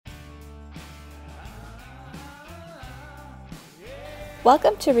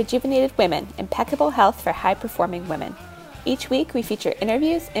Welcome to Rejuvenated Women, Impeccable Health for High-Performing Women. Each week we feature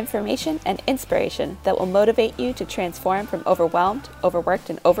interviews, information, and inspiration that will motivate you to transform from overwhelmed, overworked,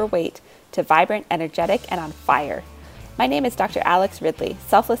 and overweight to vibrant, energetic, and on fire. My name is Dr. Alex Ridley,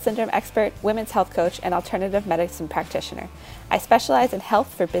 selfless syndrome expert, women's health coach, and alternative medicine practitioner. I specialize in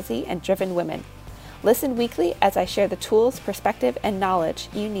health for busy and driven women. Listen weekly as I share the tools, perspective, and knowledge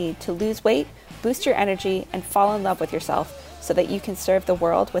you need to lose weight, boost your energy, and fall in love with yourself so that you can serve the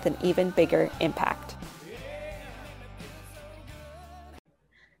world with an even bigger impact.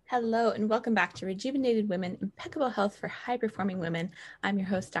 Hello, and welcome back to Rejuvenated Women, Impeccable Health for High-Performing Women. I'm your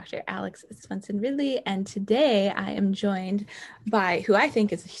host, Dr. Alex Swenson Ridley, and today I am joined by who I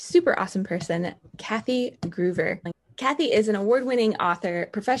think is a super awesome person, Kathy Gruver. Kathy is an award-winning author,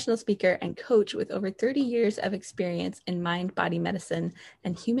 professional speaker, and coach with over 30 years of experience in mind-body medicine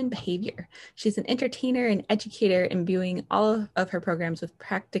and human behavior. She's an entertainer and educator, imbuing all of her programs with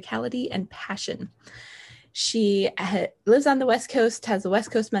practicality and passion. She lives on the West Coast, has a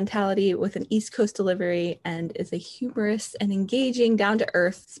West Coast mentality with an East Coast delivery, and is a humorous and engaging,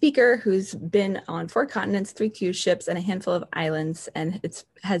 down-to-earth speaker who's been on 4 continents, 3 cruise ships, and a handful of islands, and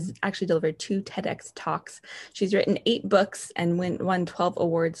has actually delivered 2 TEDx talks. She's written 8 books and won 12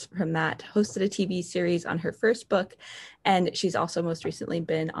 awards from that, hosted a TV series on her first book, and she's also most recently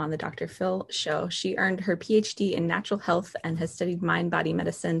been on the Dr. Phil show. She earned her PhD in natural health and has studied mind-body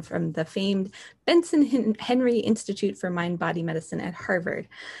medicine from the famed Benson Henry Institute for Mind-Body Medicine at Harvard.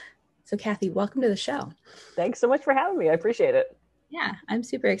 So Kathy, welcome to the show. Thanks so much for having me. I appreciate it. Yeah, I'm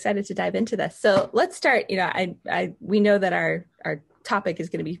super excited to dive into this. So let's start. We know that our topic is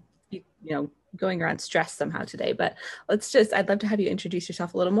going to be, going around stress somehow today, but I'd love to have you introduce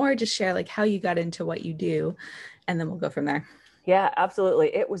yourself a little more, just share like how you got into what you do, and then we'll go from there. Yeah,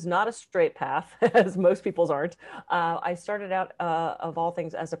 absolutely. It was not a straight path, as most people's aren't. I started out, of all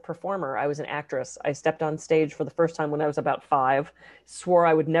things, as a performer. I was an actress. I stepped on stage for the first time when I was about 5, swore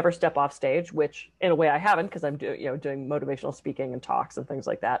I would never step off stage, which in a way I haven't, because I'm doing motivational speaking and talks and things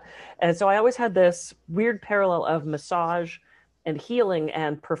like that. And so I always had this weird parallel of massage and healing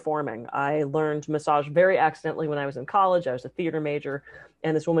and performing. I learned massage very accidentally when I was in college. I was a theater major,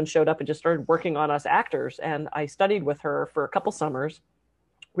 and this woman showed up and just started working on us actors. And I studied with her for a couple summers,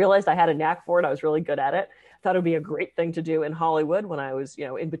 realized I had a knack for it. I was really good at it. Thought it would be a great thing to do in Hollywood when I was,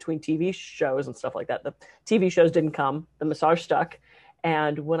 in between TV shows and stuff like that. The TV shows didn't come, the massage stuck.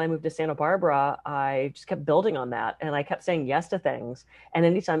 And when I moved to Santa Barbara, I just kept building on that. And I kept saying yes to things. And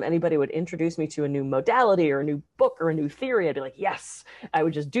anytime anybody would introduce me to a new modality or a new book or a new theory, I'd be like, yes, I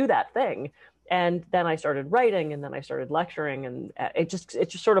would just do that thing. And then I started writing, and then I started lecturing, and it just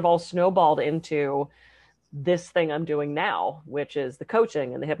sort of all snowballed into this thing I'm doing now, which is the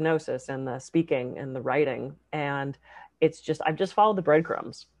coaching and the hypnosis and the speaking and the writing. And I've just followed the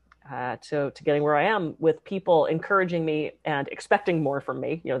breadcrumbs to getting where I am, with people encouraging me and expecting more from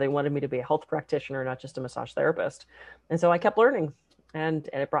me. They wanted me to be a health practitioner, not just a massage therapist. And so I kept learning, and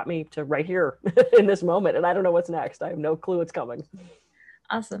it brought me to right here in this moment. And I don't know what's next. I have no clue what's coming.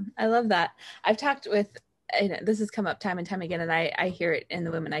 Awesome. I love that. I've talked with, this has come up time and time again, and I hear it in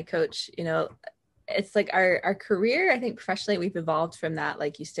the women I coach. It's like our career, I think professionally, we've evolved from that.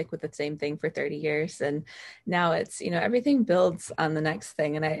 Like, you stick with the same thing for 30 years. And now it's, everything builds on the next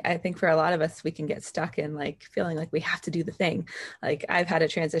thing. And I think for a lot of us, we can get stuck in like feeling like we have to do the thing. Like, I've had a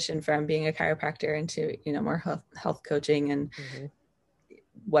transition from being a chiropractor into, more health coaching and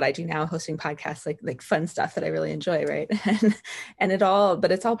what I do now, hosting podcasts, like fun stuff that I really enjoy. Right. and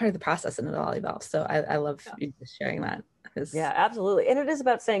but it's all part of the process, and it all evolves. So I love you just sharing that. Yeah, absolutely. And it is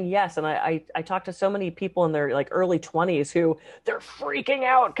about saying yes. And I talk to so many people in their like early 20s who they're freaking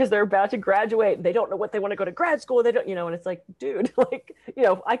out because they're about to graduate and they don't know what they want to go to grad school. They don't, and it's like, dude, like,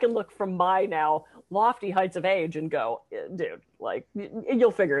 I can look from my now lofty heights of age and go, dude, like,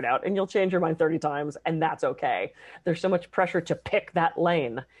 you'll figure it out and you'll change your mind 30 times, and that's okay. There's so much pressure to pick that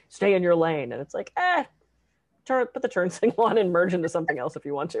lane, stay in your lane. And it's like, put the turn signal on and merge into something else if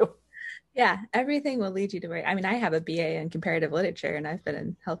you want to. Yeah, everything will lead you to where, I have a BA in comparative literature, and I've been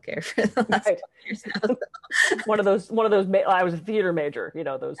in healthcare for the last 12 years now. So. one of those, I was a theater major,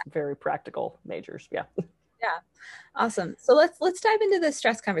 those very practical majors. Yeah. Yeah. Awesome. So let's dive into the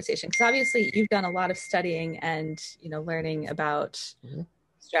stress conversation, because obviously you've done a lot of studying and, learning about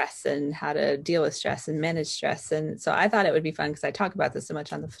stress and how to deal with stress and manage stress. And so I thought it would be fun, because I talk about this so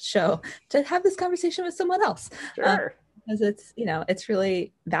much on the show, to have this conversation with someone else. Sure. Because it's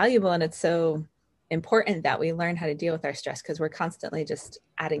really valuable, and it's so important that we learn how to deal with our stress, because we're constantly just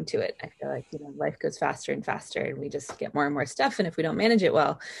adding to it. I feel like, life goes faster and faster, and we just get more and more stuff. And if we don't manage it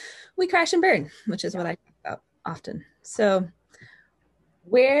well, we crash and burn, which is what I talk about often. So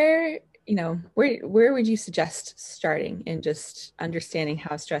Where, where would you suggest starting in just understanding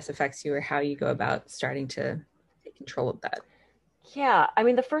how stress affects you or how you go about starting to take control of that? Yeah, I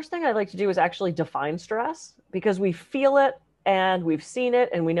mean, the first thing I'd like to do is actually define stress because we feel it and we've seen it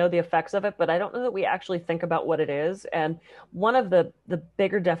and we know the effects of it, but I don't know that we actually think about what it is. And one of the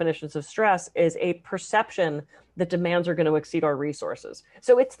bigger definitions of stress is a perception that demands are going to exceed our resources.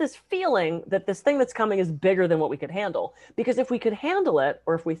 So it's this feeling that this thing that's coming is bigger than what we could handle. Because if we could handle it,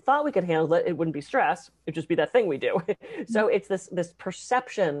 or if we thought we could handle it, it wouldn't be stress. It'd just be that thing we do. So it's this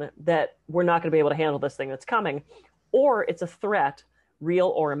perception that we're not going to be able to handle this thing that's coming, or it's a threat, real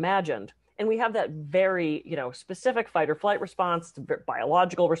or imagined. And we have that very, specific fight or flight response,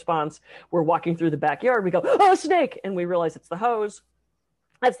 biological response. We're walking through the backyard, we go, oh, snake, and we realize it's the hose.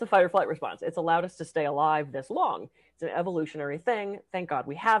 That's the fight or flight response. It's allowed us to stay alive this long. It's an evolutionary thing. Thank God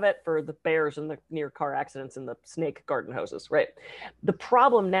we have it for the bears and the near car accidents and the snake garden hoses, right? The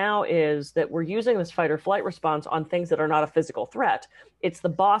problem now is that we're using this fight or flight response on things that are not a physical threat. It's the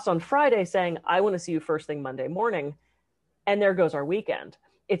boss on Friday saying, I want to see you first thing Monday morning. And there goes our weekend.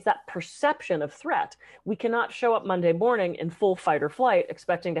 It's that perception of threat. We cannot show up Monday morning in full fight or flight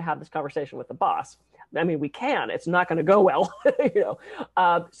expecting to have this conversation with the boss. I mean, we can. It's not going to go well,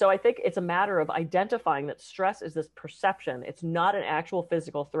 So I think it's a matter of identifying that stress is this perception. It's not an actual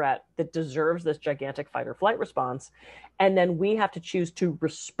physical threat that deserves this gigantic fight or flight response. And then we have to choose to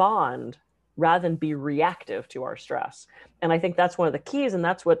respond rather than be reactive to our stress. And I think that's one of the keys. And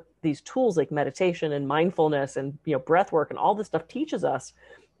that's what these tools like meditation and mindfulness and breath work and all this stuff teaches us,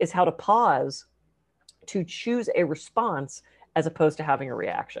 is how to pause, to choose a response as opposed to having a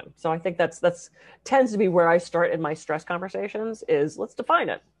reaction. So I think that's tends to be where I start in my stress conversations, is let's define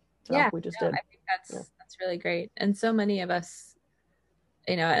it. So Yeah, we just no, did. I think that's really great. And so many of us,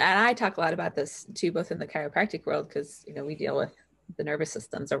 and I talk a lot about this too, both in the chiropractic world, because we deal with the nervous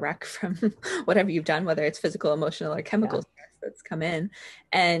system's a wreck from whatever you've done, whether it's physical, emotional, or chemical Yeah. stress that's come in.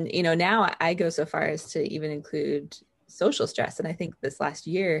 And now I go so far as to even include social stress. And I think this last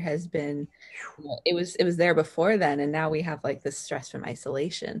year has been, it was there before then, and now we have like this stress from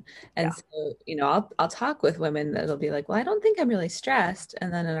isolation. And Yeah. so I'll talk with women that'll be like, well, I don't think I'm really stressed,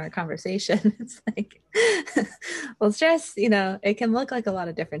 and then in our conversation it's like, well, stress, it can look like a lot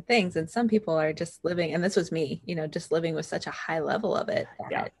of different things, and some people are just living, and this was me, just living with such a high level of it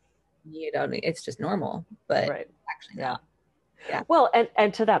Yeah. that it's just normal, but Right. actually Yeah. not. Yeah. Well,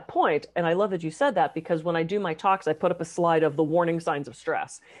 and to that point, and I love that you said that, because when I do my talks, I put up a slide of the warning signs of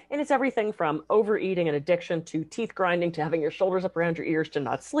stress. And it's everything from overeating and addiction to teeth grinding to having your shoulders up around your ears to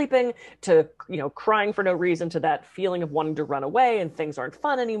not sleeping to, crying for no reason to that feeling of wanting to run away and things aren't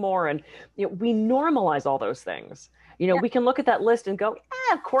fun anymore. And we normalize all those things. We can look at that list and go,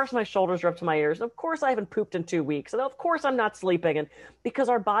 of course my shoulders are up to my ears. Of course I haven't pooped in 2 weeks. And of course I'm not sleeping. And because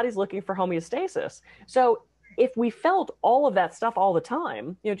our body's looking for homeostasis. So if we felt all of that stuff all the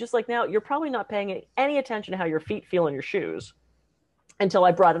time, just like now, you're probably not paying any attention to how your feet feel in your shoes until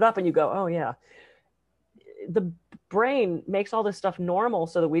I brought it up and you go, oh, yeah. The brain makes all this stuff normal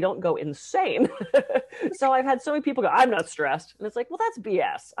so that we don't go insane. So I've had so many people go, I'm not stressed. And it's like, well, that's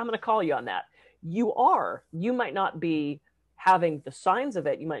BS. I'm going to call you on that. You are. You might not be having the signs of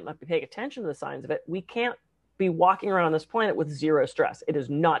it. You might not be paying attention to the signs of it. We can't be walking around on this planet with zero stress. It is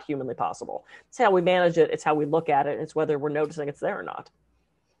not humanly possible. It's how we manage it. It's how we look at it. It's whether we're noticing it's there or not.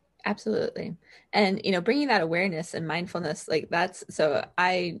 Absolutely. And, bringing that awareness and mindfulness, like that's, so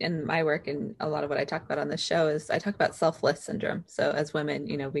I, in my work and a lot of what I talk about on this show is I talk about selfless syndrome. So as women,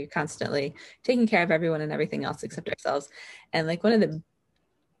 we're constantly taking care of everyone and everything else except ourselves. And like one of the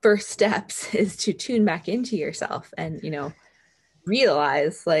first steps is to tune back into yourself and,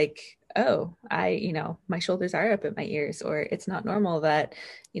 realize like, oh, my shoulders are up at my ears, or it's not normal that,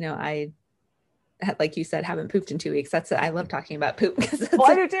 I, like you said, haven't pooped in 2 weeks. That's it. I love talking about poop because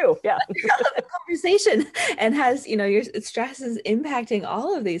well, I do too. Yeah. Conversation, and has, your stress is impacting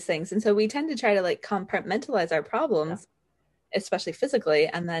all of these things. And so we tend to try to like compartmentalize our problems, especially physically,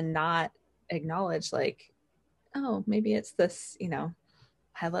 and then not acknowledge like, oh, maybe it's this,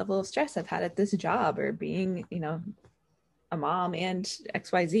 high level of stress I've had at this job, or being, a mom and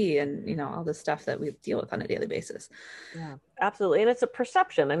XYZ and, all this stuff that we deal with on a daily basis. Yeah, absolutely. And it's a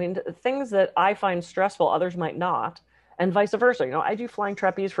perception. I mean, things that I find stressful, others might not, and vice versa. I do flying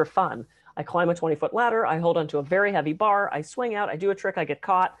trapeze for fun. I climb a 20-foot ladder. I hold onto a very heavy bar. I swing out. I do a trick. I get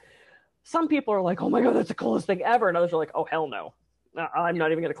caught. Some people are like, oh my God, that's the coolest thing ever. And others are like, oh, hell no. I'm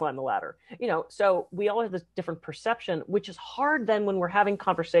not even going to climb the ladder. So we all have this different perception, which is hard then when we're having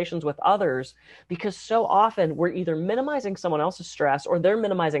conversations with others, because so often we're either minimizing someone else's stress or they're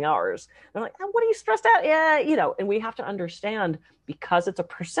minimizing ours. They're like, what are you stressed out? Yeah, and we have to understand, because it's a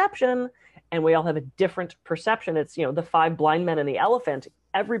perception and we all have a different perception. It's, the five blind men and the elephant.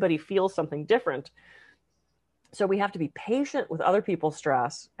 Everybody feels something different. So we have to be patient with other people's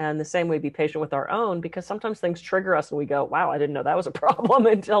stress, and the same way be patient with our own, because sometimes things trigger us and we go, wow, I didn't know that was a problem,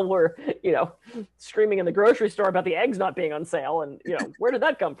 until we're, screaming in the grocery store about the eggs not being on sale. And, where did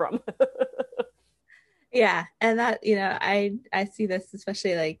that come from? Yeah. And that, I see this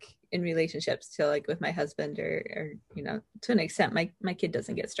especially like in relationships too, like with my husband or to an extent, my kid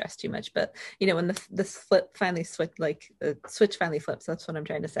doesn't get stressed too much, but when the switch finally flips, that's what I'm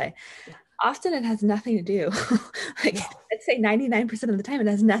trying to say. Often it has nothing to do, like I'd say 99% of the time, it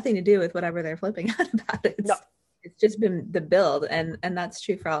has nothing to do with whatever they're flipping out about. It's just been the build. And that's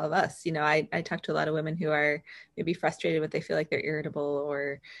true for all of us. I talk to a lot of women who are maybe frustrated, but they feel like they're irritable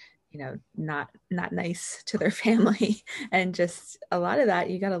or, not nice to their family. And just a lot of that,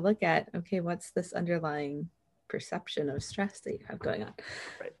 you got to look at, okay, what's this underlying perception of stress that you have going on?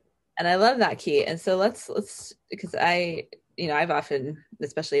 Right. And I love that key. And so let's, because I've often,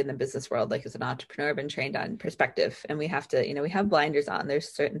 especially in the business world, like as an entrepreneur, been trained on perspective, and we have to, we have blinders on.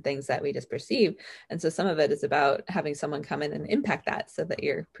 There's certain things that we just perceive. And so some of it is about having someone come in and impact that so that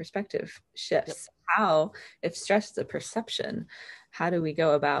your perspective shifts. Yep. How, if stress is a perception, how do we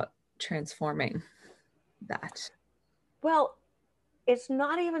go about transforming that? Well, it's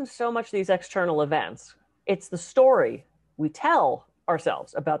not even so much these external events. It's the story we tell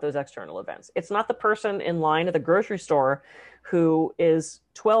ourselves about those external events. It's not the person in line at the grocery store who is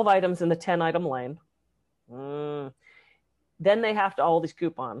 12 items in the 10 item lane. Then they have to all these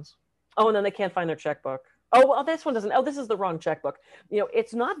coupons. Oh, and then they can't find their checkbook. Oh, well, this one doesn't. Oh, this is the wrong checkbook.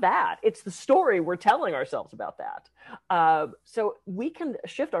 It's not that. It's the story we're telling ourselves about that. So we can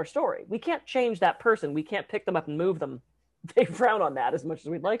shift our story. We can't change that person. We can't pick them up and move them. They frown on that as much as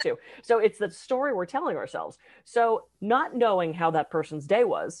we'd like to. So it's the story we're telling ourselves. So not knowing how that person's day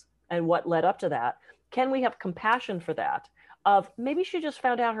was and what led up to that, can we have compassion for that? Of maybe she just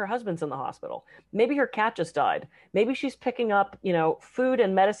found out her husband's in the hospital. Maybe her cat just died. Maybe she's picking up, food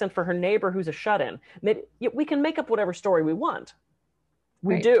and medicine for her neighbor who's a shut-in. Maybe, we can make up whatever story we want.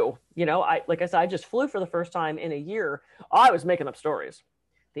 We right. do. Like I said, I just flew for the first time in a year. I was making up stories.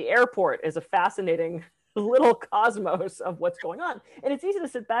 The airport is a fascinating little cosmos of what's going on. And it's easy to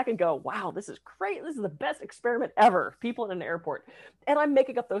sit back and go, wow, this is great. This is the best experiment ever. People in an airport. And I'm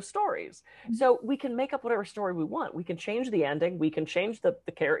making up those stories. Mm-hmm. So we can make up whatever story we want. We can change the ending. We can change the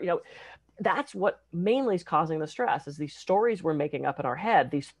care. That's what mainly is causing the stress, is these stories we're making up in our head,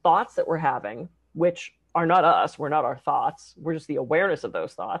 these thoughts that we're having, which are not us. We're not our thoughts. We're just the awareness of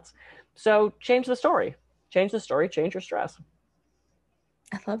those thoughts. So change the story. Change the story. Change your stress.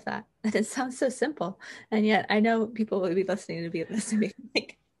 I love that. And it sounds so simple. And yet I know people will be listening to this and be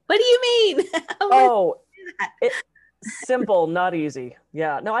like, what do you mean? It's simple, not easy.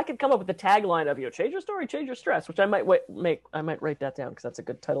 Yeah. No, I could come up with the tagline of, change your story, change your stress, which I might write that down because that's a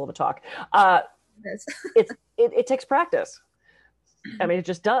good title of a talk. It takes practice. I mean, it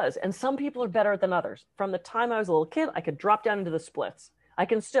just does. And some people are better than others. From the time I was a little kid, I could drop down into the splits. I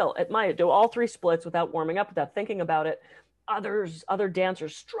can still, do all 3 splits without warming up, without thinking about it. Other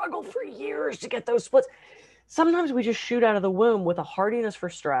dancers struggle for years to get those splits. Sometimes we just shoot out of the womb with a hardiness for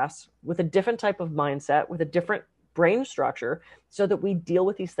stress, with a different type of mindset, with a different brain structure, so that we deal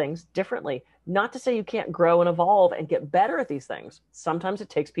with these things differently. Not to say you can't grow and evolve and get better at these things. Sometimes it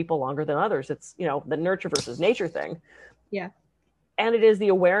takes people longer than others. It's, the nurture versus nature thing. Yeah. And it is the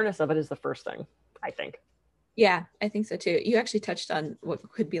awareness of it is the first thing, I think. Yeah, I think so too. You actually touched on what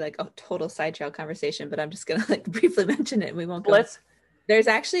could be like a total sidetrack conversation, but I'm just going to briefly mention it and we won't go. There's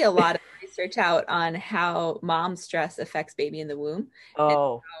actually a lot of research out on how mom stress affects baby in the womb.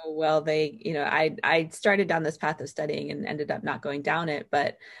 Oh. And how well they, I started down this path of studying and ended up not going down it,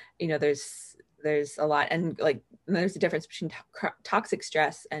 but there's a lot, and there's a difference between toxic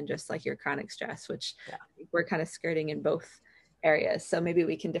stress and just like your chronic stress, which we're kind of skirting in both areas. So maybe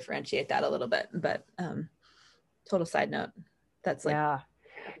we can differentiate that a little bit, but total side note. That's and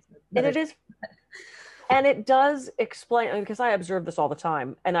it is, and it does explain, because I observe this all the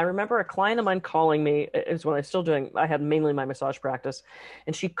time. And I remember a client of mine calling me. It was when I had mainly my massage practice,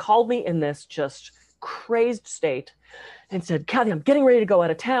 and she called me in this just crazed state and said, Kathy, I'm getting ready to go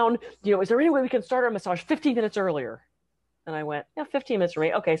out of town. Is there any way we can start our massage 15 minutes earlier? And I went, 15 minutes for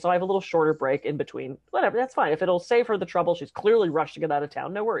me. Okay, so I have a little shorter break in between. Whatever, that's fine. If it'll save her the trouble, she's clearly rushed to get out of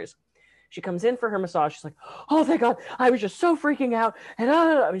town. No worries. She comes in for her massage. She's like, oh, thank God. I was just so freaking out. And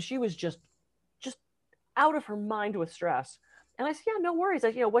I mean, she was just out of her mind with stress. And I said, yeah, no worries.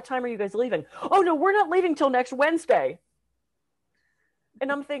 What time are you guys leaving? Oh, no, we're not leaving till next Wednesday.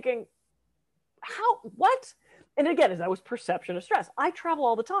 And I'm thinking, what? And again, that was perception of stress. I travel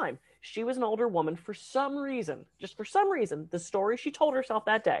all the time. She was an older woman. For some reason, the story she told herself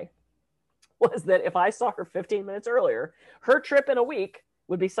that day was that if I saw her 15 minutes earlier, her trip in a week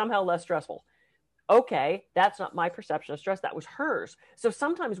would be somehow less stressful. Okay, that's not my perception of stress. That was hers. So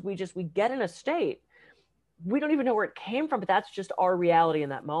sometimes we get in a state, we don't even know where it came from, but that's just our reality in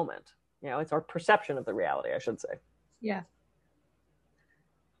that moment. It's our perception of the reality, I should say. Yeah.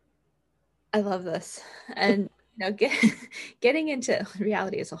 I love this. And getting into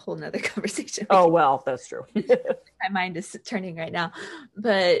reality is a whole nother conversation. Oh, well, that's true. My mind is turning right now.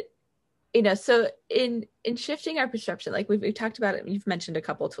 But so in shifting our perception, like we've talked about it, you've mentioned a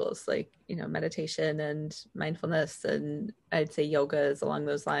couple of tools like, meditation and mindfulness, and I'd say yoga is along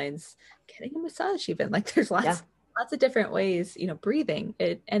those lines, getting a massage even, like there's lots of different ways, breathing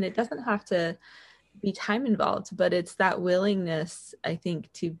it, and it doesn't have to be time involved, but it's that willingness, I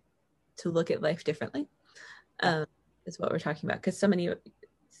think, to look at life differently, is what we're talking about. Because so many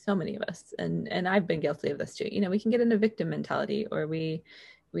of us, and I've been guilty of this too, we can get in a victim mentality, or we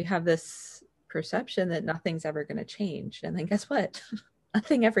have this perception that nothing's ever going to change. And then guess what?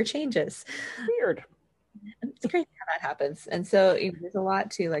 Nothing ever changes. Weird. It's crazy how that happens. And so there's a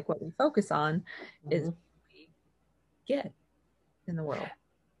lot to like what we focus on is what we get in the world.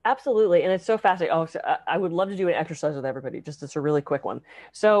 Absolutely. And it's so fascinating. Oh, so I would love to do an exercise with everybody. Just it's a really quick one.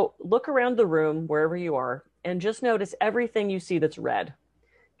 So look around the room, wherever you are, and just notice everything you see that's red.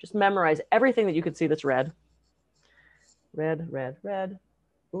 Just memorize everything that you could see that's red. Red, red, red.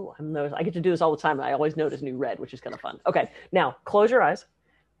 Ooh, I get to do this all the time. And I always notice new red, which is kind of fun. Okay, now close your eyes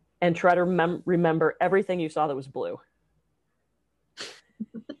and try to remember everything you saw that was blue.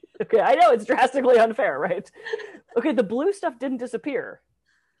 Okay, I know it's drastically unfair, right? Okay, the blue stuff didn't disappear.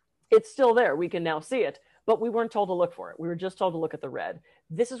 It's still there. We can now see it, but we weren't told to look for it. We were just told to look at the red.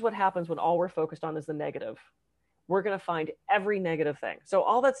 This is what happens when all we're focused on is the negative. We're going to find every negative thing. So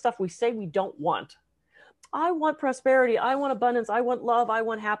all that stuff we say we don't want. I want prosperity. I want abundance. I want love. I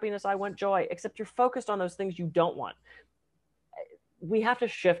want happiness. I want joy, except you're focused on those things you don't want. We have to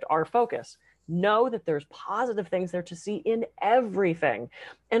shift our focus. Know that there's positive things there to see in everything.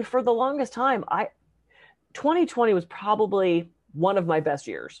 And for the longest time, 2020 was probably one of my best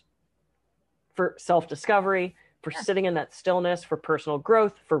years for self-discovery, for sitting in that stillness, for personal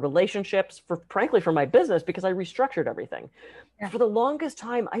growth, for relationships, frankly, for my business, because I restructured everything. Yeah. For the longest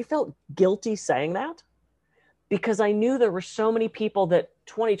time, I felt guilty saying that because I knew there were so many people that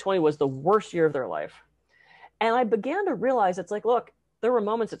 2020 was the worst year of their life. And I began to realize it's like, look, there were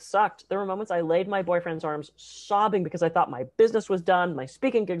moments it sucked. There were moments I laid my boyfriend's arms sobbing because I thought my business was done. My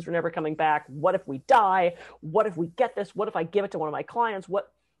speaking gigs were never coming back. What if we die? What if we get this? What if I give it to one of my clients?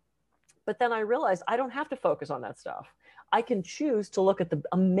 But then I realized I don't have to focus on that stuff. I can choose to look at the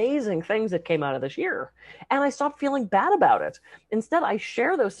amazing things that came out of this year. And I stopped feeling bad about it. Instead, I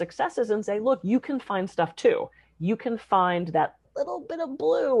share those successes and say, look, you can find stuff too. You can find that little bit of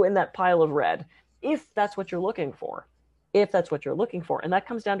blue in that pile of red, if that's what you're looking for. And that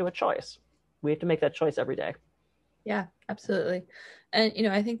comes down to a choice. We have to make that choice every day. Yeah, absolutely. And,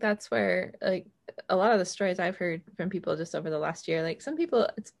 I think that's where like a lot of the stories I've heard from people just over the last year, like some people,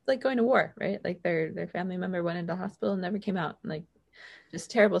 it's like going to war, right? Like their family member went into the hospital and never came out, and like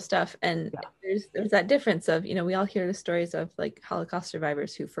just terrible stuff. And there's that difference of, we all hear the stories of like Holocaust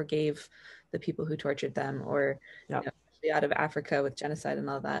survivors who forgave the people who tortured them, or out of Africa with genocide and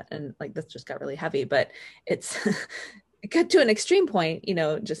all that. And like, this just got really heavy, but it's it got to an extreme point,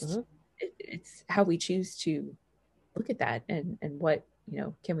 just it's how we choose to look at that and what,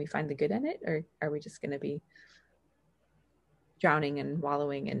 can we find the good in it, or are we just going to be drowning and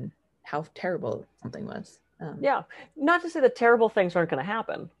wallowing in how terrible something was? Not to say that terrible things aren't going to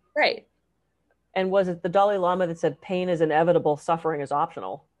happen. Right. And was it the Dalai Lama that said pain is inevitable, suffering is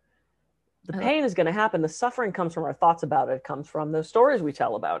optional? The pain is going to happen. The suffering comes from our thoughts about it. It comes from the stories we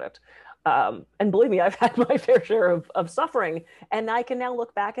tell about it. And believe me, I've had my fair share of suffering, and I can now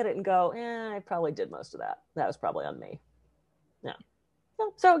look back at it and go, I probably did most of that. That was probably on me. Yeah.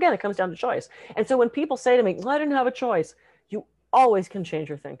 So again, it comes down to choice. And so when people say to me, well, I didn't have a choice, you always can change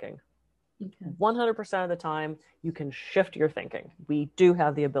your thinking. 100% of the time, you can shift your thinking. We do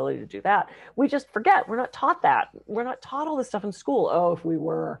have the ability to do that. We just forget. We're not taught that. We're not taught all this stuff in school. Oh, if we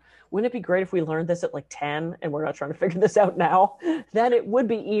were, wouldn't it be great if we learned this at like 10 and we're not trying to figure this out now? Then it would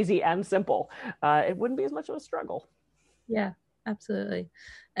be easy and simple. It wouldn't be as much of a struggle. Yeah. Absolutely.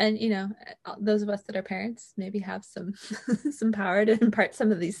 And those of us that are parents maybe have some some power to impart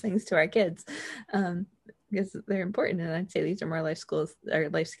some of these things to our kids, um, because they're important. And I'd say these are more life skills or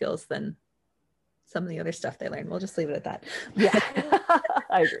life skills than some of the other stuff they learn. We'll just leave it at that. Yeah,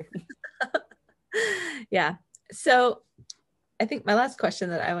 I agree. Yeah. So I think my last question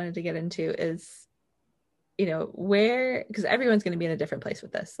that I wanted to get into is, where, because everyone's going to be in a different place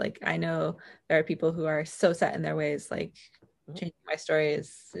with this. Like, I know there are people who are so set in their ways, like changing my story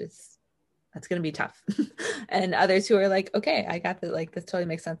is that's going to be tough. And others who are like, okay, I got that. Like, this totally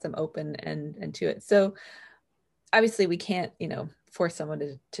makes sense. I'm open and to it. So obviously we can't, force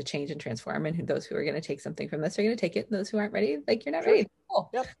someone to change and transform. And those who are going to take something from this are going to take it. And those who aren't ready, like, you're not Sure. ready. Cool.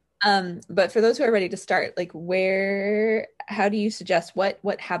 Yep. But for those who are ready to start, like, how do you suggest,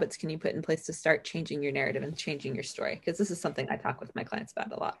 what habits can you put in place to start changing your narrative and changing your story? Because this is something I talk with my clients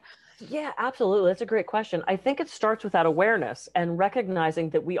about a lot. Yeah, absolutely. That's a great question. I think it starts with that awareness and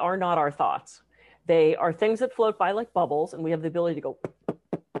recognizing that we are not our thoughts. They are things that float by like bubbles, and we have the ability to go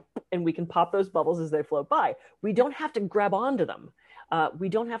and we can pop those bubbles as they float by. We don't have to grab onto them. We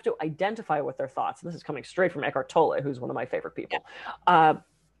don't have to identify with their thoughts. This is coming straight from Eckhart Tolle, who's one of my favorite people.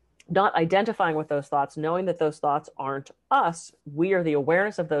 Not identifying with those thoughts, knowing that those thoughts aren't us. We are the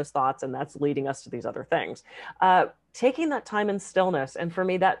awareness of those thoughts, and that's leading us to these other things. Taking that time in stillness, and for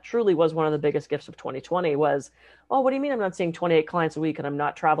me, that truly was one of the biggest gifts of 2020 was, well, what do you mean I'm not seeing 28 clients a week and I'm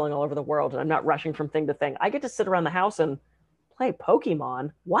not traveling all over the world and I'm not rushing from thing to thing? I get to sit around the house and play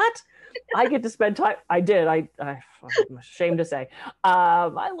Pokemon. What? I get to spend time. I did. I'm ashamed to say.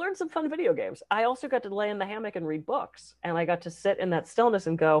 I learned some fun video games. I also got to lay in the hammock and read books. And I got to sit in that stillness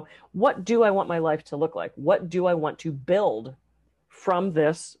and go, what do I want my life to look like? What do I want to build from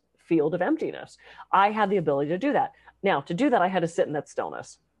this field of emptiness? I had the ability to do that. Now, to do that, I had to sit in that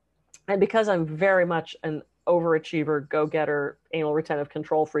stillness. And because I'm very much an overachiever, go-getter, anal retentive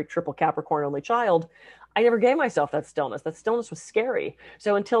control freak, triple Capricorn only child, I never gave myself that stillness. That stillness was scary.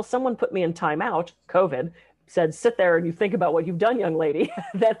 So until someone put me in timeout, COVID, said, sit there and you think about what you've done, young lady,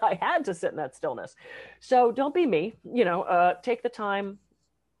 then I had to sit in that stillness. So don't be me, take the time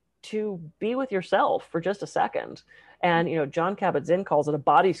to be with yourself for just a second. And, John Kabat-Zinn calls it a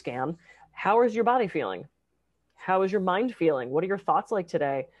body scan. How is your body feeling? How is your mind feeling? What are your thoughts like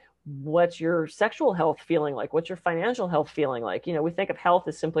today? What's your sexual health feeling like? What's your financial health feeling like? We think of health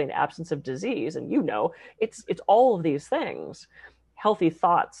as simply an absence of disease, and it's all of these things. Healthy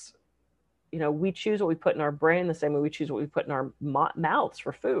thoughts. We choose what we put in our brain the same way we choose what we put in our mouths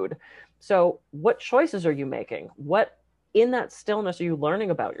for food. So what choices are you making? What in that stillness are you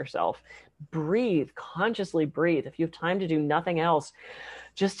learning about yourself? Breathe, consciously breathe. If you have time to do nothing else,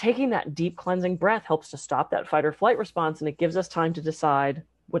 just taking that deep cleansing breath helps to stop that fight or flight response, and it gives us time to decide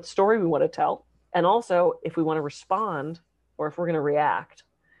what story we want to tell, and also if we want to respond or if we're going to react.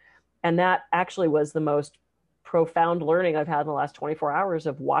 And that actually was the most profound learning I've had in the last 24 hours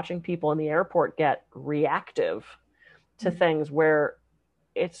of watching people in the airport get reactive to things where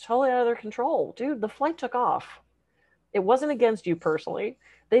it's totally out of their control. Dude, the flight took off. It wasn't against you personally.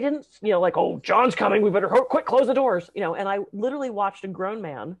 They didn't, like, oh, John's coming, we better quick close the doors, and I literally watched a grown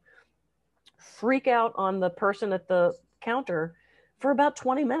man freak out on the person at the counter for about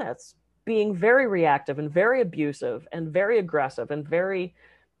 20 minutes, being very reactive and very abusive and very aggressive and very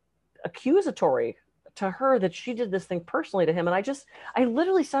accusatory to her that she did this thing personally to him. And I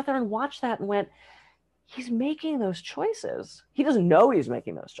literally sat there and watched that and went, he's making those choices. He doesn't know he's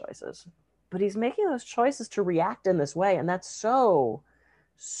making those choices, but he's making those choices to react in this way. And that's so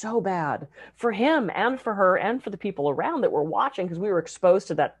bad for him and for her and for the people around that were watching, because we were exposed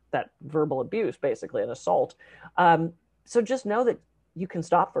to that verbal abuse, basically an assault. So just know that you can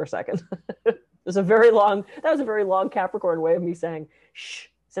stop for a second. That was a very long Capricorn way of me saying, shh,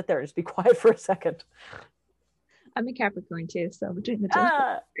 sit there, just be quiet for a second. I'm a Capricorn too, so between the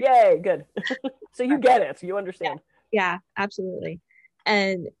two. Yay, good. So you get it, you understand. Yeah, absolutely.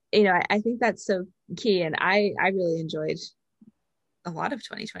 And I think that's so key. And I really enjoyed a lot of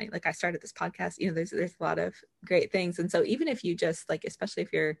 2020. Like, I started this podcast, there's a lot of great things. And so even if you just, like, especially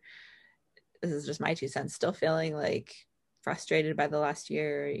if you're, this is just my 2 cents, still feeling like frustrated by the last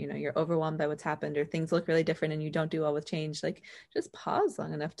year, you're overwhelmed by what's happened, or things look really different and you don't do well with change, like, just pause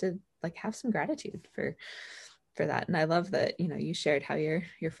long enough to, like, have some gratitude for that. And I love that, you shared how your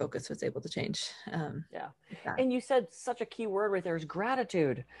focus was able to change. Yeah. And you said such a key word right there is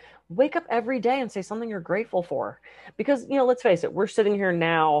gratitude. Wake up every day and say something you're grateful for, because, let's face it, we're sitting here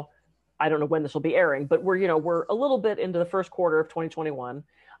now. I don't know when this will be airing, but we're a little bit into the first quarter of 2021.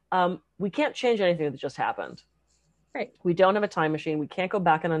 We can't change anything that just happened. Right. We don't have a time machine. We can't go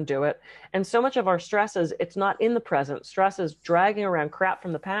back and undo it. And so much of our stress is it's not in the present. Stress is dragging around crap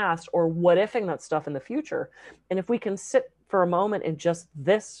from the past or what ifing that stuff in the future. And if we can sit for a moment in just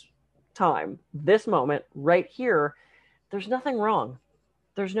this time, this moment right here, there's nothing wrong.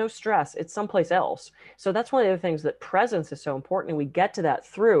 There's no stress. It's someplace else. So that's one of the things that presence is so important. And we get to that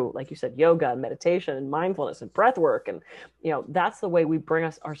through, like you said, yoga and meditation and mindfulness and breath work. And, that's the way we bring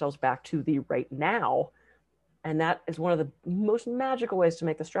ourselves back to the right now. And that is one of the most magical ways to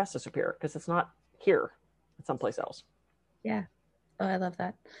make the stress disappear because it's not here, it's someplace else. Yeah. Oh, I love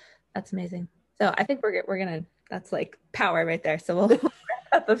that. That's amazing. So I think we're going to, that's like power right there. So we'll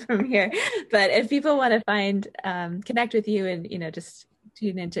wrap up from here. But if people want to find, connect with you and, just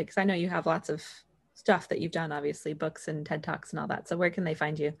tune into, because I know you have lots of stuff that you've done, obviously books and TED Talks and all that. So where can they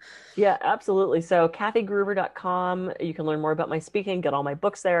find you? Yeah, absolutely. So kathygruver.com. You can learn more about my speaking, get all my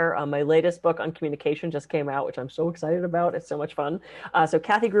books there. My latest book on communication just came out, which I'm so excited about. It's so much fun. So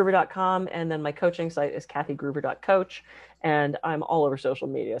kathygruver.com. And then my coaching site is kathygruver.coach. And I'm all over social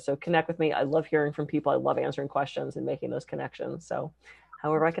media. So connect with me. I love hearing from people. I love answering questions and making those connections. So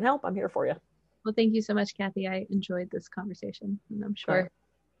however I can help, I'm here for you. Well, thank you so much, Kathy. I enjoyed this conversation and I'm sure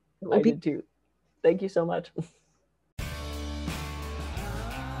it will be too. Thank you so much.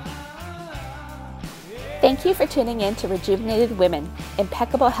 Thank you for tuning in to Rejuvenated Women,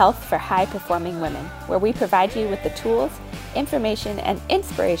 Impeccable Health for High-Performing Women, where we provide you with the tools, information, and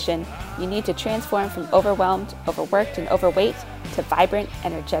inspiration you need to transform from overwhelmed, overworked, and overweight to vibrant,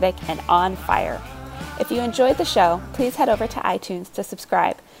 energetic, and on fire. If you enjoyed the show, please head over to iTunes to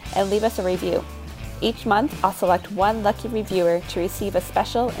subscribe and leave us a review. Each month, I'll select one lucky reviewer to receive a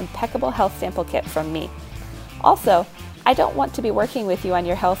special Impeccable Health sample kit from me. Also, I don't want to be working with you on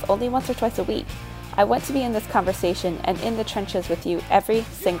your health only once or twice a week. I want to be in this conversation and in the trenches with you every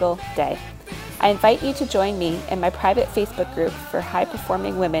single day. I invite you to join me in my private Facebook group for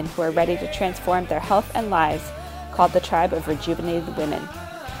high-performing women who are ready to transform their health and lives called the Tribe of Rejuvenated Women.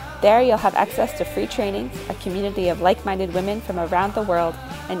 There you'll have access to free trainings, a community of like-minded women from around the world,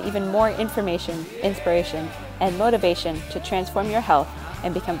 and even more information, inspiration, and motivation to transform your health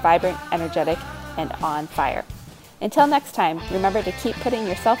and become vibrant, energetic, and on fire. Until next time, remember to keep putting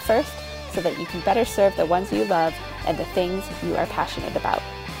yourself first so that you can better serve the ones you love and the things you are passionate about.